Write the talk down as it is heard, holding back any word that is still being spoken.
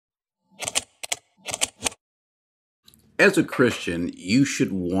As a Christian, you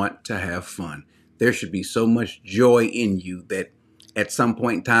should want to have fun. There should be so much joy in you that at some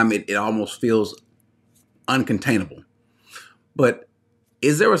point in time, it almost feels uncontainable. But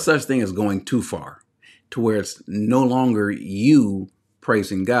is there a such thing as going too far to where it's no longer you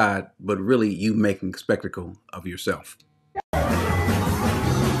praising God, but really you making a spectacle of yourself?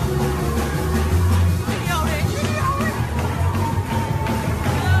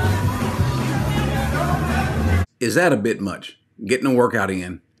 Is that a bit much? Getting a workout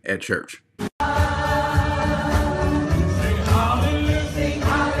in at church.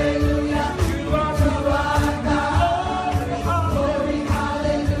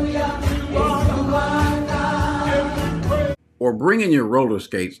 Or bringing your roller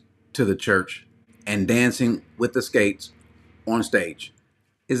skates to the church and dancing with the skates on stage.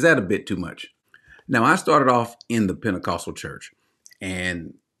 Is that a bit too much? Now, I started off in the Pentecostal church,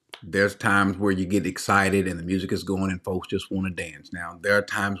 and there's times where you get excited and the music is going and folks just want to dance. Now, there are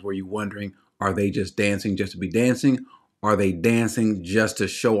times where you're wondering, are they just dancing just to be dancing? Are they dancing just to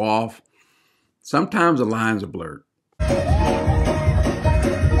show off? Sometimes the lines are blurred.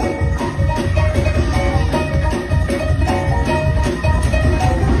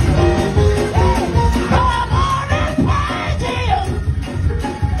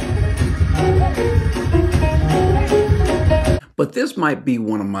 But this might be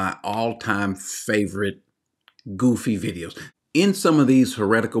one of my all-time favorite goofy videos. In some of these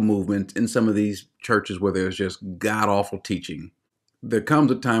heretical movements, in some of these churches where there's just god-awful teaching, there comes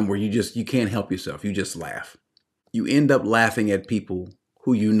a time where you can't help yourself. You just laugh. You end up laughing at people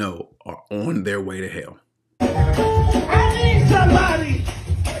who you know are on their way to hell. I need somebody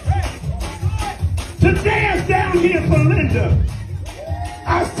to dance down here for Linda.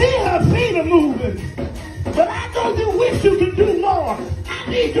 I see her feet are moving. But I know you wish you could do more. I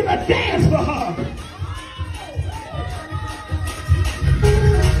need you to dance for her.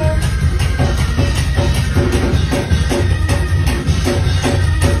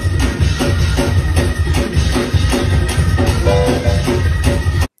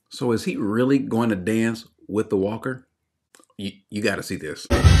 So is he really going to dance with the walker? You got to see this.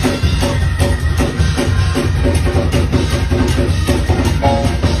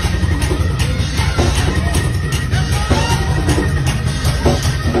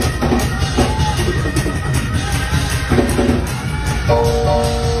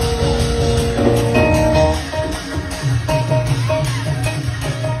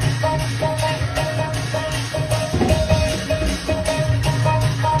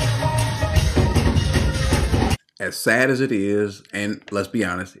 As sad as it is, and let's be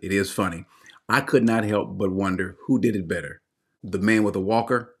honest, it is funny, I could not help but wonder who did it better, the man with a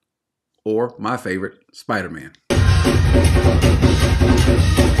walker or my favorite, Spider-Man.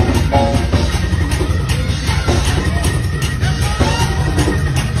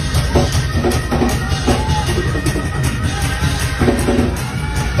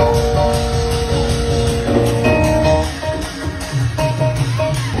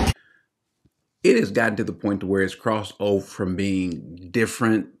 It has gotten to the point to where it's crossed over from being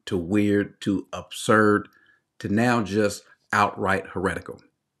different to weird to absurd to now just outright heretical.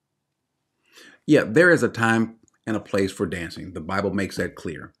 Yeah, there is a time and a place for dancing. The Bible makes that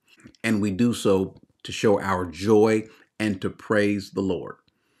clear. And we do so to show our joy and to praise the Lord.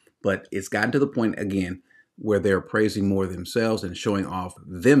 But it's gotten to the point, again, where they're praising more themselves and showing off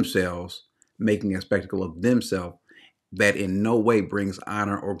themselves, making a spectacle of themselves, that in no way brings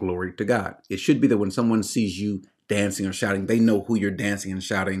honor or glory to God. It should be that when someone sees you dancing or shouting, they know who you're dancing and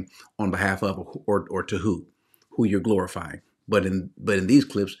shouting on behalf of or to who you're glorifying. But in these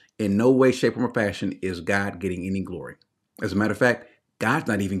clips, in no way, shape, or fashion is God getting any glory. As a matter of fact, God's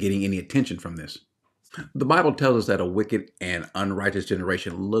not even getting any attention from this. The Bible tells us that a wicked and unrighteous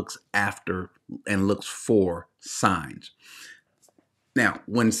generation looks after and looks for signs. Now,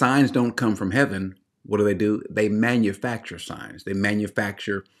 when signs don't come from heaven, what do? They manufacture signs. They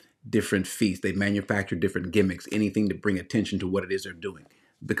manufacture different feasts. They manufacture different gimmicks, anything to bring attention to what it is they're doing.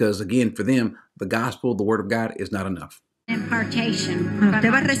 Because again, for them, the gospel, the word of God is not enough. Impartation.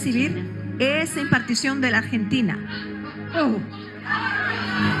 Usted va a recibir esa impartición de la Argentina. Oh.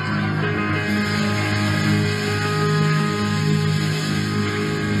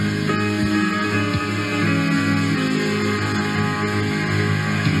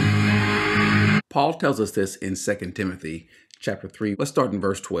 Paul tells us this in 2 Timothy chapter 3. Let's start in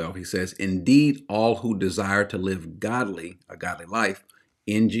verse 12. He says, "Indeed, all who desire to live a godly life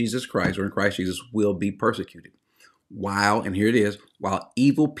in Jesus Christ or in Christ Jesus will be persecuted. And here it is, while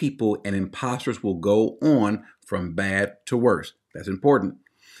evil people and impostors will go on from bad to worse." That's important.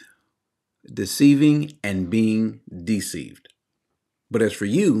 deceiving and being deceived. But as for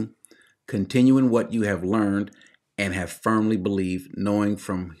you, continue in what you have learned and have firmly believed, knowing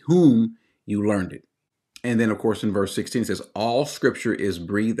from whom you learned it. And then, of course, in verse 16, it says, all scripture is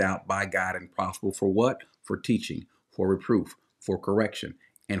breathed out by God and profitable for what? For teaching, for reproof, for correction,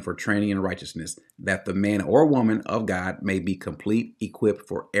 and for training in righteousness, that the man or woman of God may be complete, equipped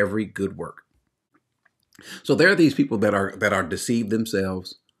for every good work. So there are these people that are deceived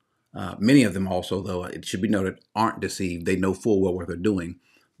themselves. Many of them also, though, it should be noted, aren't deceived. They know full well what they're doing,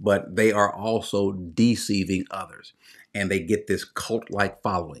 but they are also deceiving others. And they get this cult-like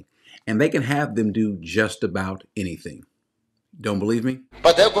following. And they can have them do just about anything. Don't believe me?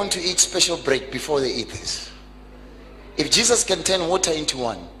 But they're going to eat special bread before they eat this. If Jesus can turn water into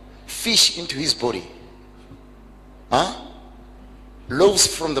wine, fish into his body, loaves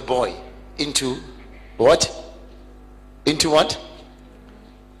from the boy into what? Into what?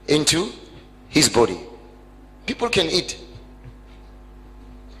 Into his body. People can eat.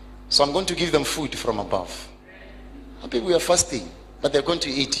 So I'm going to give them food from above. People, we are fasting, but they're going to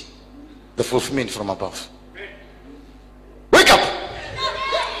eat the fulfillment from above. Wake up!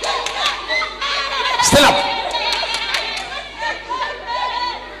 Stand up!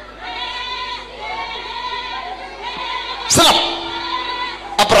 Stand up!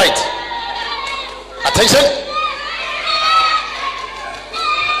 Upright! Attention!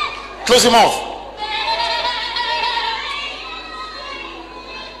 Close your mouth.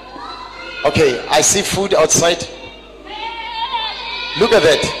 Okay, I see food outside. Look at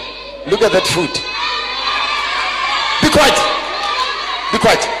that. Look at that food. Be quiet. Be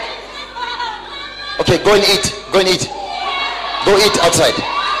quiet. Okay, go and eat. Go and eat. Go eat outside.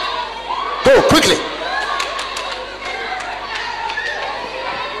 Go quickly.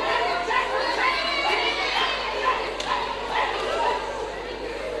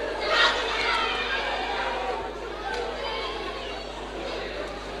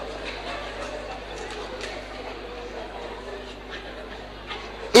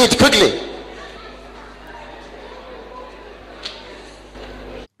 Eat quickly.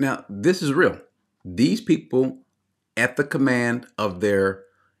 Now, this is real. These people, at the command of their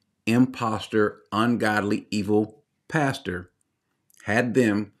imposter, ungodly, evil pastor, had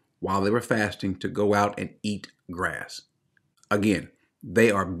them, while they were fasting, to go out and eat grass. Again, they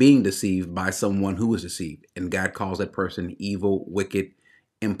are being deceived by someone who is deceived, and God calls that person evil, wicked,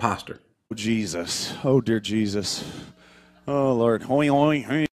 imposter. Jesus. Oh, dear Jesus. Oh, Lord.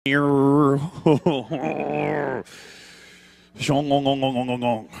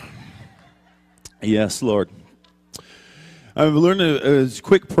 Yes, Lord. I've learned a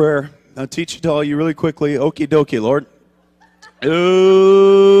quick prayer. I'll teach it to all you really quickly. Okie dokie, Lord. Okie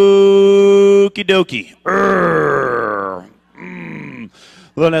dokie.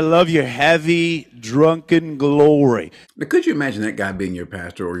 Lord, I love your heavy, drunken glory. Now, could you imagine that guy being your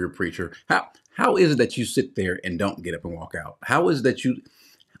pastor or your preacher? How is it that you sit there and don't get up and walk out? How is it that you,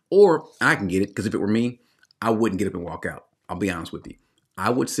 or I can get it, because if it were me, I wouldn't get up and walk out. I'll be honest with you. I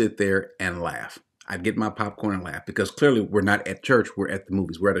would sit there and laugh. I'd get my popcorn and laugh, because clearly we're not at church, we're at the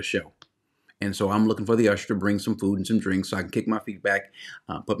movies, we're at a show. And so I'm looking for the usher to bring some food and some drinks so I can kick my feet back,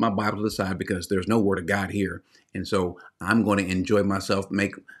 put my Bible to the side, because there's no word of God here. And so I'm going to enjoy myself,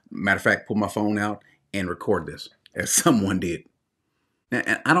 matter of fact, pull my phone out and record this, as someone did. Now,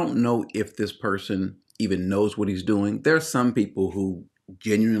 and I don't know if this person even knows what he's doing. There are some people who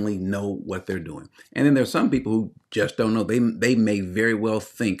genuinely know what they're doing. And then there's some people who just don't know. They may very well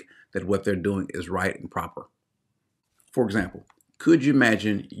think that what they're doing is right and proper. For example, could you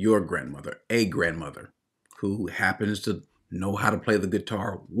imagine your grandmother, a grandmother, who happens to know how to play the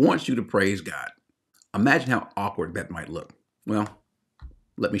guitar, wants you to praise God? Imagine how awkward that might look. Well,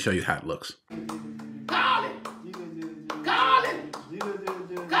 let me show you how it looks. Call it. Call it.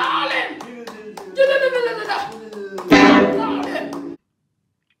 Call it. Call it.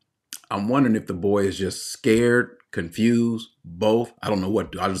 I'm wondering if the boy is just scared, confused, both. I don't know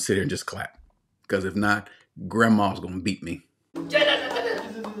what to do. I'll just sit here and just clap. Because if not, grandma's going to beat me.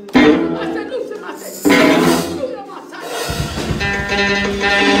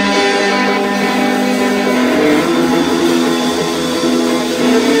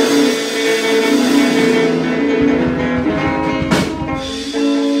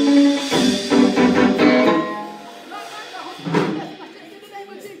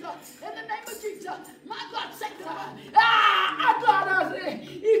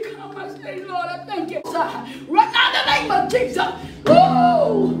 Right now, in the name of Jesus.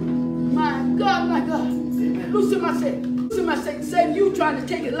 Oh, my God, my God. Loosen myself. Say you trying to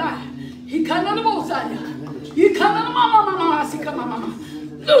take it live. He can't on the most side. He can't on the mama.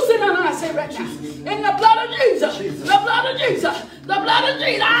 Loose it on I say right now. In the blood of Jesus. The blood of Jesus. The blood of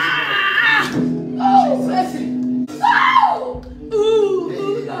Jesus. Ah! Oh, bless it. Oh!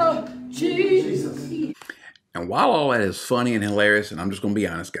 Ooh, Jesus. And while all that is funny and hilarious, and I'm just going to be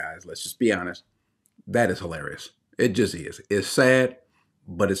honest, guys, let's just be honest, that is hilarious. It just is. It's sad,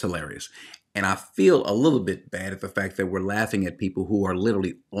 but it's hilarious. And I feel a little bit bad at the fact that we're laughing at people who are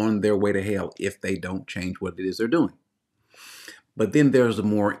literally on their way to hell if they don't change what it is they're doing. But then there's a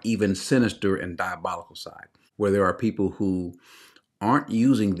more even sinister and diabolical side, where there are people who aren't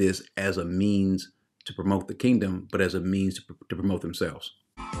using this as a means to promote the kingdom, but as a means to promote themselves.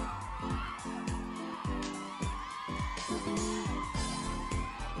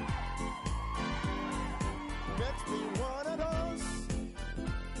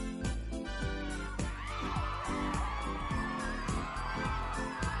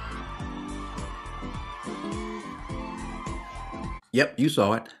 Yep, you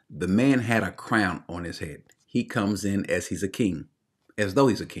saw it. The man had a crown on his head. He comes in as he's a king, as though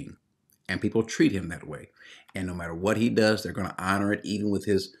he's a king. And people treat him that way. And no matter what he does, they're going to honor it, even with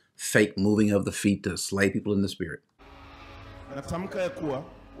his fake moving of the feet to slay people in the spirit. I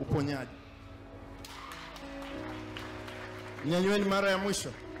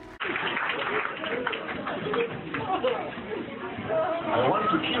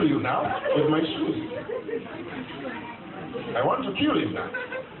want to kill you now with my shoes. I want to kill him now.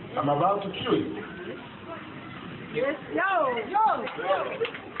 I'm about to kill you. Yes, yo.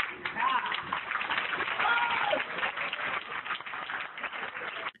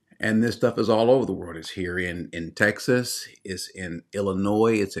 And this stuff is all over the world. It's here in Texas, it's in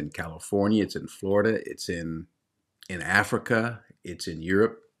Illinois, it's in California, it's in Florida, it's in Africa, it's in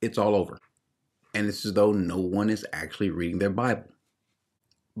Europe, it's all over. And it's as though no one is actually reading their Bible.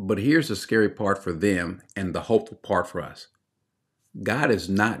 But here's the scary part for them and the hopeful part for us. God is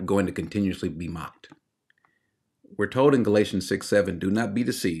not going to continuously be mocked. We're told in Galatians 6:7, do not be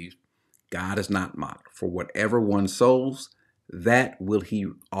deceived. God is not mocked. For whatever one sows, that will he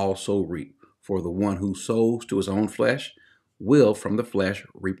also reap. For the one who sows to his own flesh will from the flesh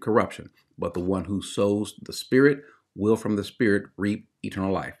reap corruption. But the one who sows the Spirit will from the Spirit reap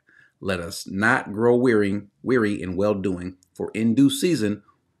eternal life. Let us not grow weary in well-doing, for in due season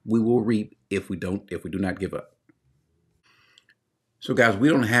we will reap if we do not give up. So guys, we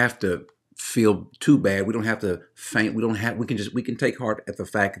don't have to feel too bad. We don't have to faint. We can take heart at the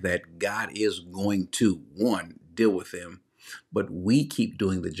fact that God is going to, one, deal with them, but we keep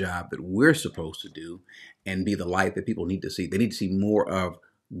doing the job that we're supposed to do and be the light that people need to see. They need to see more of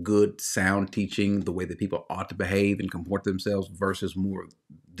good, sound teaching, the way that people ought to behave and comport themselves versus more of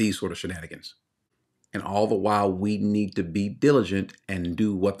these sort of shenanigans. And all the while, we need to be diligent and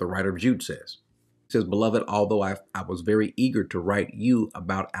do what the writer of Jude says. He says, beloved, although I was very eager to write you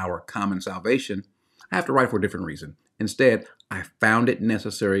about our common salvation, I have to write for a different reason. Instead, I found it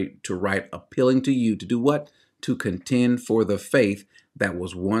necessary to write appealing to you to do what? To contend for the faith that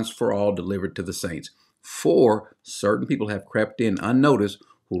was once for all delivered to the saints. For certain people have crept in unnoticed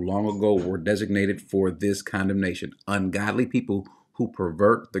who long ago were designated for this condemnation. Ungodly people who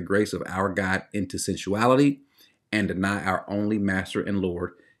pervert the grace of our God into sensuality and deny our only Master and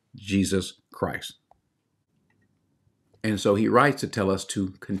Lord, Jesus Christ. And so he writes to tell us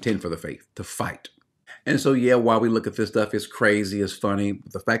to contend for the faith, to fight. And so, yeah, while we look at this stuff, it's crazy, it's funny.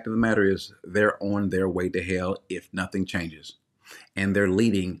 But the fact of the matter is they're on their way to hell if nothing changes. And they're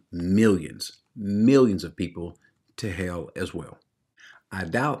leading millions of people to hell as well. I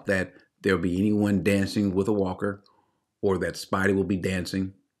doubt that there'll be anyone dancing with a walker or that Spidey will be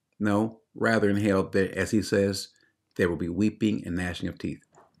dancing. No, rather in hell, as he says, there will be weeping and gnashing of teeth.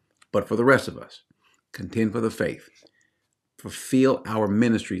 But for the rest of us, contend for the faith. Fulfill our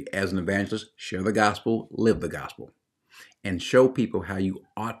ministry as an evangelist, share the gospel, live the gospel, and show people how you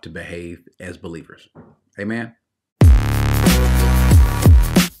ought to behave as believers. Amen.